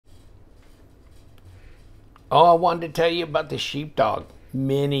Oh, I wanted to tell you about the sheepdog,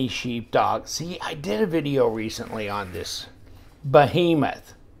 mini sheepdog. See, I did a video recently on this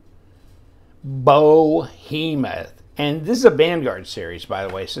behemoth. Behemoth. And this is a Vanguard series, by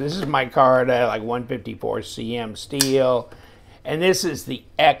the way. So this is micarta, like 154 cm steel. And this is the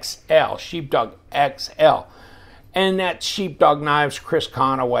XL, Sheepdog XL. And that's Sheepdog Knives, Chris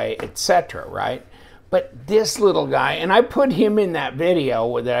Conaway, etc., right? But this little guy, and I put him in that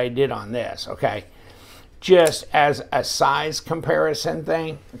video that I did on this, okay? Just as a size comparison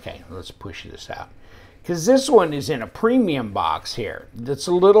thing. Okay, let's push this out. Because this one is in a premium box here. That's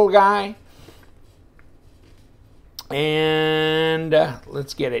a little guy. And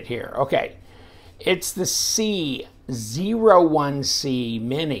let's get it here. Okay, it's the C01C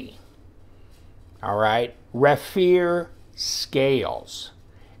Mini. All right, Raffier scales.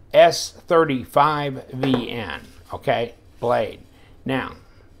 S35VN, okay, blade. Now,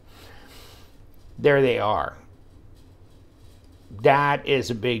 there they are. That is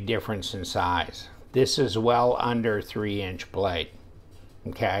a big difference in size. This is well under 3-inch blade,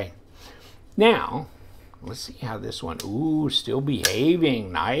 okay? Now, let's see how this one, ooh, still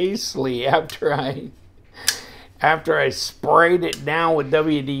behaving nicely after I sprayed it down with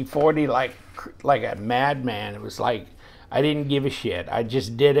WD-40 like a madman. It was like, I didn't give a shit. I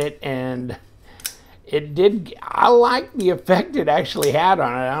just did it, and it did. I like the effect it actually had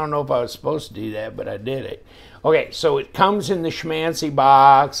on it. I don't know if I was supposed to do that, but I did it. Okay, so it comes in the schmancy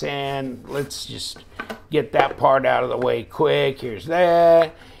box, and let's just get that part out of the way quick. Here's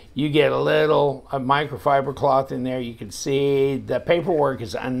that. You get a microfiber cloth in there. You can see the paperwork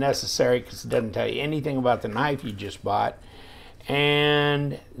is unnecessary because it doesn't tell you anything about the knife you just bought.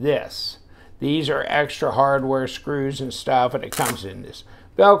 And this. These are extra hardware screws and stuff, and it comes in this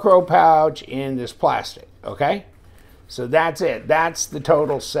Velcro pouch in this plastic, okay? So that's it. That's the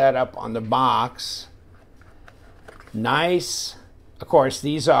total setup on the box. Nice. Of course,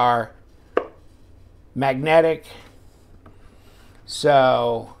 these are magnetic.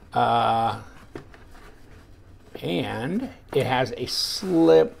 So, and it has a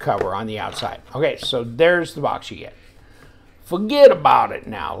slip cover on the outside. Okay, so there's the box you get. Forget about it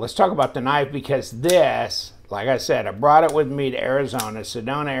now. Let's talk about the knife, because this, like I said, I brought it with me to Arizona,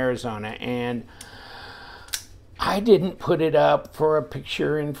 Sedona, Arizona, and I didn't put it up for a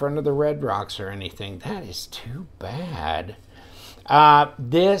picture in front of the Red Rocks or anything. That is too bad.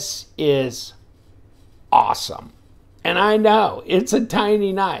 This is awesome. And I know, it's a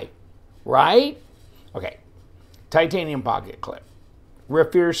tiny knife, right? Okay, titanium pocket clip.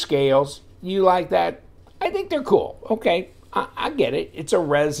 Raffier scales, you like that? I think they're cool. Okay, I get it. It's a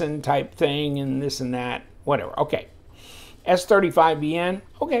resin type thing and this and that, whatever. Okay, S35VN,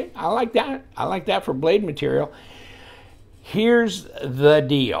 okay, I like that. I like that for blade material. Here's the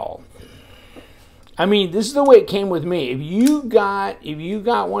deal. I mean, this is the way it came with me. If you got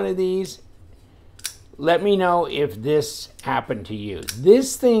one of these, let me know if this happened to you.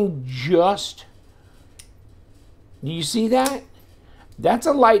 This thing just, do you see that? That's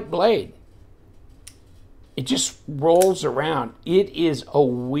a light blade. It just rolls around. It is a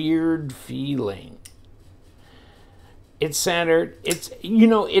weird feeling. It's centered. It's, you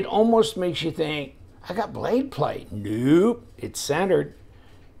know, it almost makes you think, I got blade play. Nope. It's centered.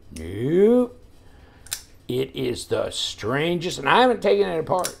 Nope. It is the strangest, and I haven't taken it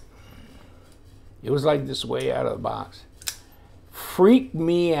apart. It was like this way out of the box. Freaked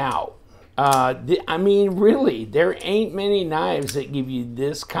me out. I mean, really, there ain't many knives that give you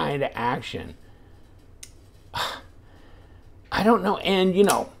this kind of action. I don't know. And, you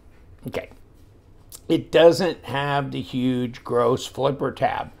know, okay, it doesn't have the huge, gross flipper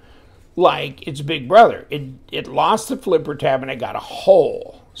tab like its big brother. It lost the flipper tab and it got a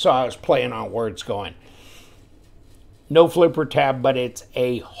hole. So I was playing on words going, no flipper tab, but it's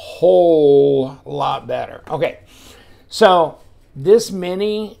a whole lot better. Okay, so this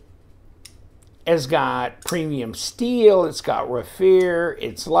Mini has got premium steel, it's got Raffier,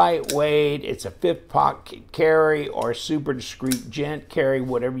 it's lightweight, it's a 5th pocket carry or super discreet gent carry,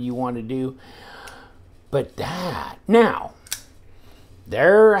 whatever you want to do. But that, now,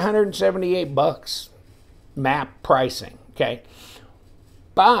 they're 178 bucks map pricing, okay?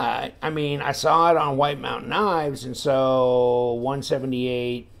 But, I mean, I saw it on White Mountain Knives, and so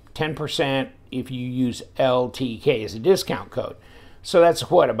 178, 10% if you use LTK as a discount code. So that's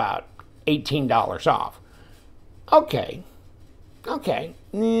what, about $18 off. Okay. Okay.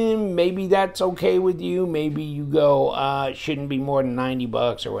 Maybe that's okay with you. Maybe you go, it shouldn't be more than 90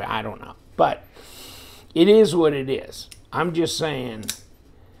 bucks or what, I don't know. But it is what it is. I'm just saying.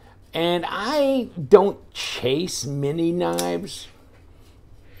 And I don't chase mini knives.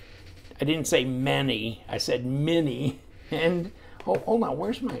 I didn't say many, I said mini. And, oh, hold on,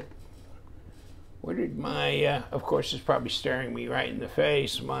 where did my, of course it's probably staring me right in the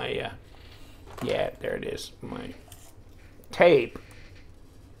face, my, yeah, there it is, my tape.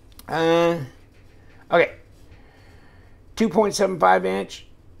 Okay, 2.75 inch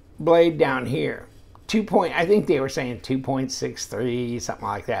blade down here. I think they were saying 2.63, something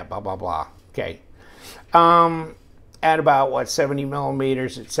like that, blah, blah, blah. Okay. At about, what, 70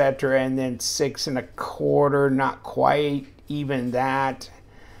 millimeters, etc. And then 6 1/4, not quite even that,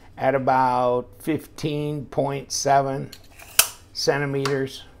 at about 15.7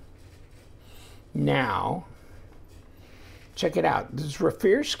 centimeters. Now, check it out. These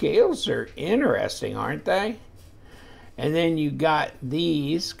Raffier scales are interesting, aren't they? And then you got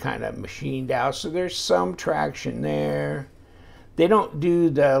these kind of machined out, so there's some traction there. They don't do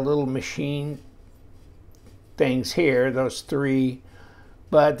the little machine things here, those three,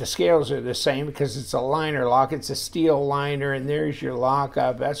 but the scales are the same because it's a liner lock. It's a steel liner, and there's your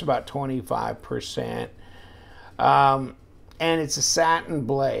lockup. That's about 25%. And it's a satin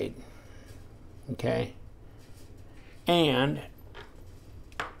blade, okay? And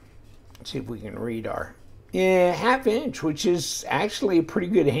let's see if we can read our... Yeah, 1/2 inch, which is actually a pretty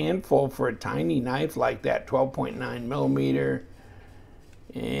good handful for a tiny knife like that, 12.9 millimeter.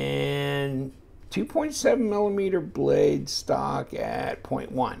 And 2.7 millimeter blade stock at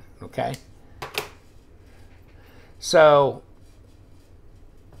 0.1, okay? So,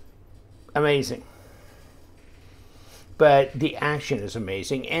 amazing. But the action is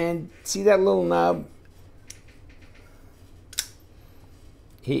amazing. And see that little nub?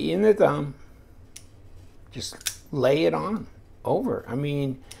 Hit you in the thumb. Just lay it on over. I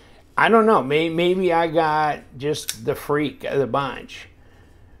mean, I don't know. Maybe I got just the freak of the bunch.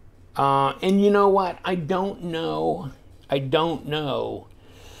 And you know what? I don't know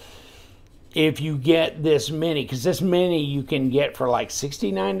if you get this mini, because this mini you can get for like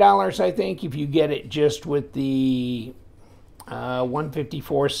 $69, I think, if you get it just with the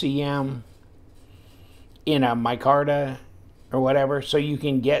 154 cm in a micarta or whatever. So you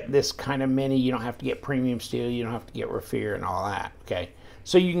can get this kind of mini. You don't have to get premium steel. You don't have to get Raffier and all that, okay?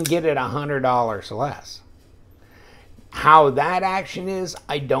 So you can get it $100 less. How that action is,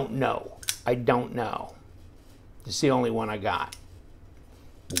 I don't know. I don't know. It's the only one I got.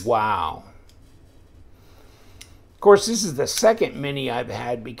 Wow. Of course, this is the second mini I've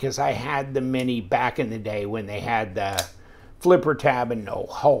had because I had the mini back in the day when they had the flipper tab and no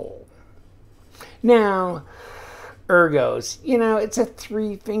hole. Now, ergos, you know, it's a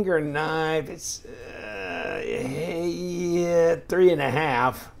 3-finger knife. It's, yeah,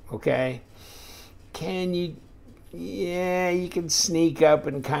 3.5, okay? Can you... Yeah, you can sneak up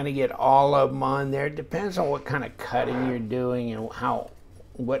and kind of get all of them on there. It depends on what kind of cutting you're doing and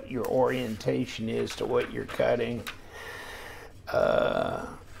what your orientation is to what you're cutting.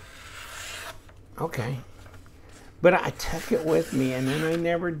 Okay. But I took it with me, and then I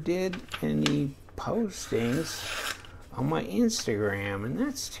never did any postings on my Instagram, and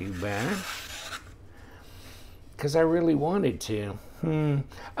that's too bad. Because I really wanted to.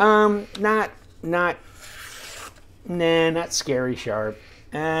 Not scary sharp.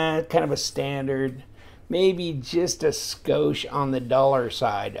 Kind of a standard. Maybe just a skosh on the duller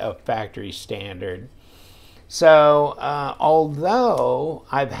side of factory standard. So, although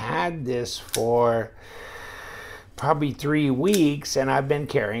I've had this for probably 3 weeks and I've been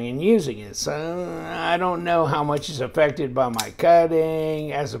carrying and using it, so I don't know how much is affected by my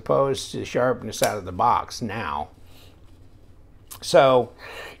cutting as opposed to sharpness out of the box now. So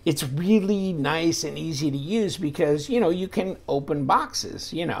it's really nice and easy to use because, you know, you can open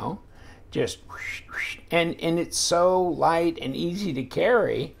boxes, you know, just, and it's so light and easy to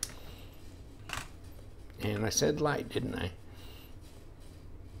carry. And I said light, didn't I?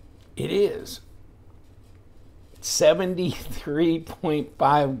 It is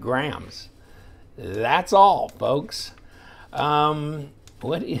 73.5 grams. That's all, folks.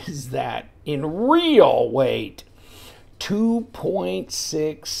 What is that in real weight?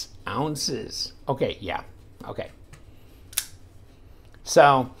 2.6 ounces. Okay, yeah, okay.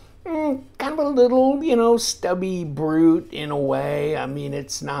 So, kind of a little, you know, stubby brute in a way. I mean,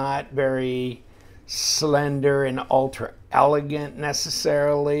 it's not very slender and ultra elegant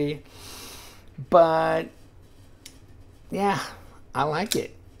necessarily, but yeah, I like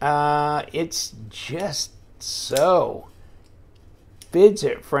it. It's just so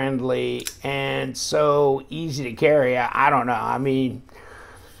fidget friendly and so easy to carry. I don't know. I mean,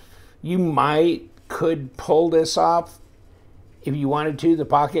 you could pull this off if you wanted to, the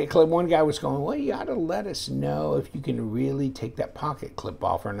pocket clip. One guy was going, well, you ought to let us know if you can really take that pocket clip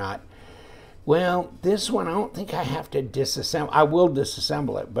off or not. Well, this one, I don't think I have to disassemble. I will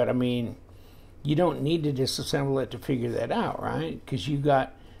disassemble it, but I mean, you don't need to disassemble it to figure that out, right? Because you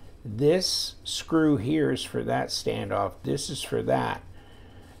got this screw here is for that standoff. This is for that.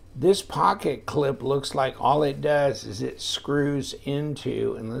 This pocket clip looks like all it does is it screws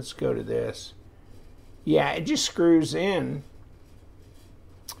into, and let's go to this. Yeah, it just screws in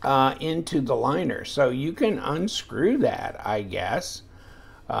into the liner. So you can unscrew that, I guess.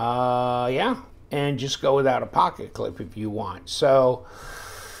 Yeah, and just go without a pocket clip if you want. So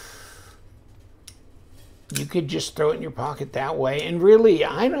you could just throw it in your pocket that way. And really,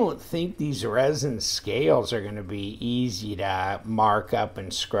 I don't think these resin scales are going to be easy to mark up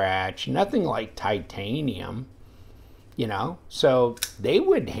and scratch. Nothing like titanium, you know. So they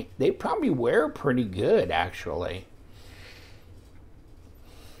probably wear pretty good, actually.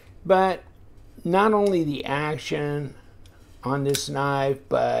 But not only the action on this knife,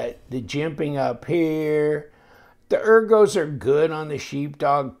 but the jimping up here. The ergos are good on the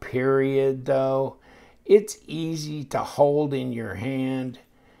Sheepdog, period, though. It's easy to hold in your hand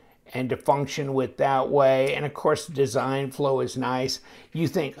and to function with that way. And of course, the design flow is nice. You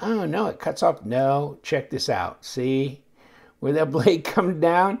think, oh no, it cuts off. No, check this out. See where that blade comes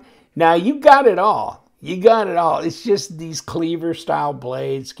down? Now you got it all. You got it all. It's just these cleaver style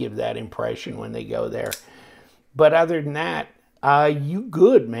blades give that impression when they go there. But other than that, you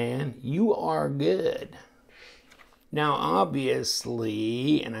good, man. You are good. Now,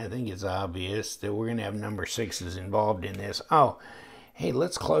 obviously, and I think it's obvious that we're going to have number 6s involved in this. Oh, hey,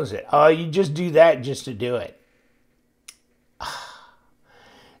 let's close it. Oh, you just do that just to do it.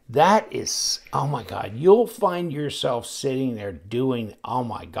 That is, oh my God. You'll find yourself sitting there doing, oh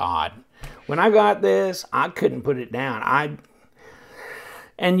my God. When I got this, I couldn't put it down.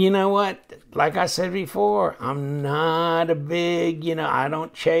 And you know what? Like I said before, I'm not a big, you know, I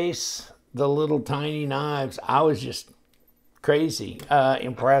don't chase the little tiny knives. I was just crazy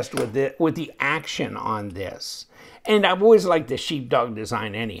impressed with it, with the action on this. And I've always liked the Sheepdog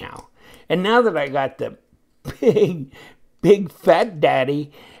design anyhow. And now that I got the big fat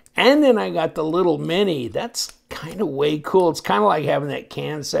daddy, and then I got the little mini, that's kind of way cool. It's kind of like having that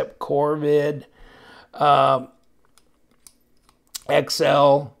Concept Corvid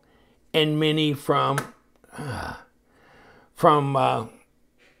XL and Mini from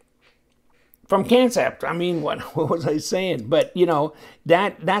Concept. I mean, what was I saying? But you know,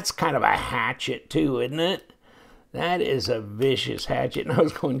 that's kind of a hatchet too, isn't it? That is a vicious hatchet. And I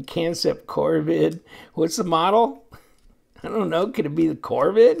was going Concept Corvid. What's the model? I don't know. Could it be the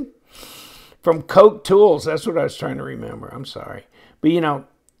Corvid? From Coke Tools. That's what I was trying to remember. I'm sorry. But you know,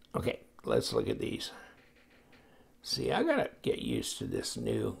 okay, let's look at these. See, I gotta get used to this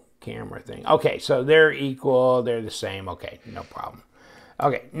new camera thing. Okay, so they're equal, they're the same. Okay, no problem.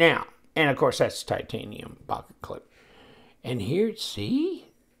 Okay, now, and of course that's titanium pocket clip. And here, see?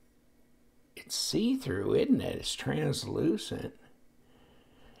 It's see-through, isn't it? It's translucent.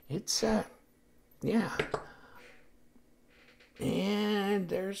 It's, yeah. And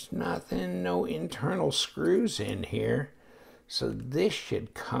there's nothing, no internal screws in here. So this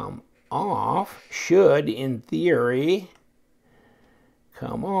should come off, should, in theory,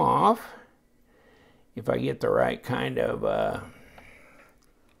 come off if I get the right kind of,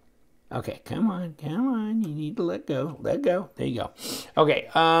 okay, come on, you need to let go, there you go. Okay,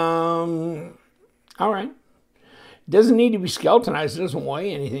 all right. Doesn't need to be skeletonized, it doesn't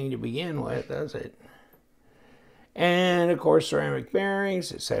weigh anything to begin with, does it? And of course, ceramic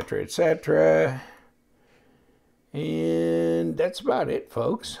bearings, etc., etc. And that's about it,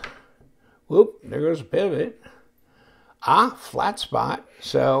 folks. Whoop, there goes a pivot. Ah, flat spot.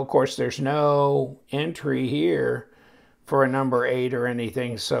 So, of course, there's no entry here for a number 8 or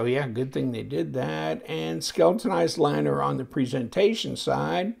anything. So, yeah, good thing they did that. And skeletonized liner on the presentation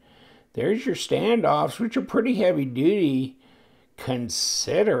side. There's your standoffs, which are pretty heavy duty,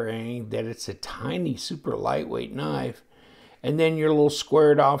 considering that it's a tiny, super lightweight knife. And then your little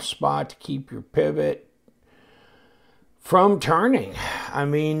squared off spot to keep your pivot from turning. I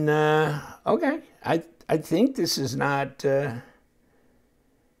mean, okay. I think this is not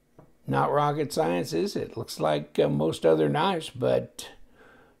rocket science, is it? Looks like most other knives, but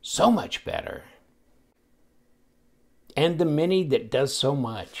so much better. And the Mini that does so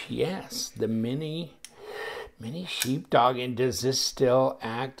much. Yes, the Mini Sheepdog. And does this still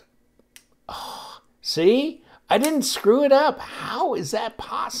act? Oh, see? I didn't screw it up. How is that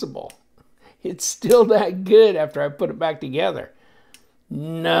possible? It's still that good after I put it back together.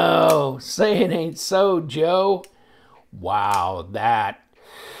 No, say it ain't so, Joe. Wow, that.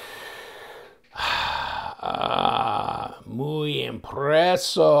 Muy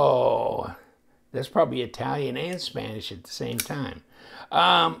impreso. That's probably Italian and Spanish at the same time.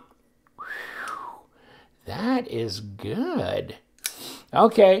 That is good.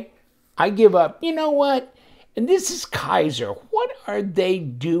 Okay, I give up. You know what? And this is Kizer. What are they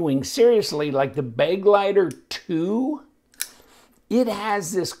doing? Seriously, like the Baglighter 2? It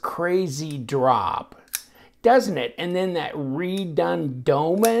has this crazy drop, doesn't it? And then that redone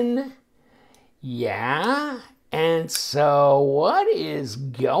Doman. Yeah. And so what is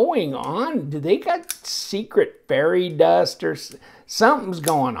going on? Do they got secret fairy dust or something's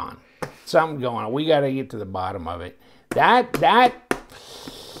going on? Something's going on. We got to get to the bottom of it. That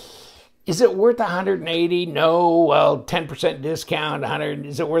is it worth 180? No. Well, 10% discount. 100.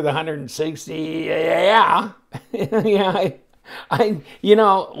 Is it worth 160? Yeah. Yeah. You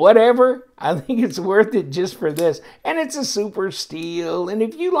know, whatever. I think it's worth it just for this. And it's a super steel. And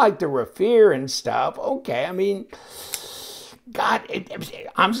if you like the Raffier and stuff, okay. I mean, God,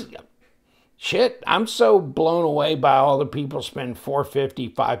 I'm so blown away by all the people spend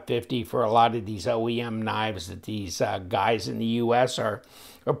 $450, $550 for a lot of these OEM knives that these guys in the U.S. are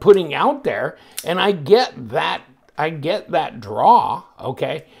putting out there. And I get that draw,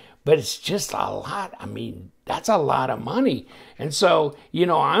 okay? But it's just a lot. I mean, that's a lot of money. And so, you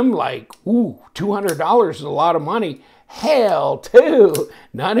know, I'm like, ooh, $200 is a lot of money. Hell, too.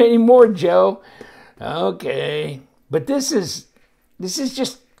 Not anymore, Joe. Okay. But this is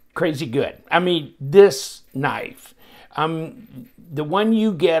just crazy good. I mean, this knife, the one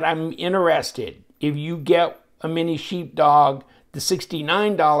you get, I'm interested. If you get a Mini Sheepdog, the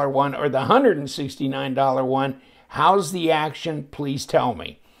 $69 one or the $169 one, how's the action? Please tell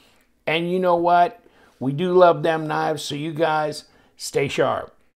me. And you know what? We do love them knives, so you guys stay sharp.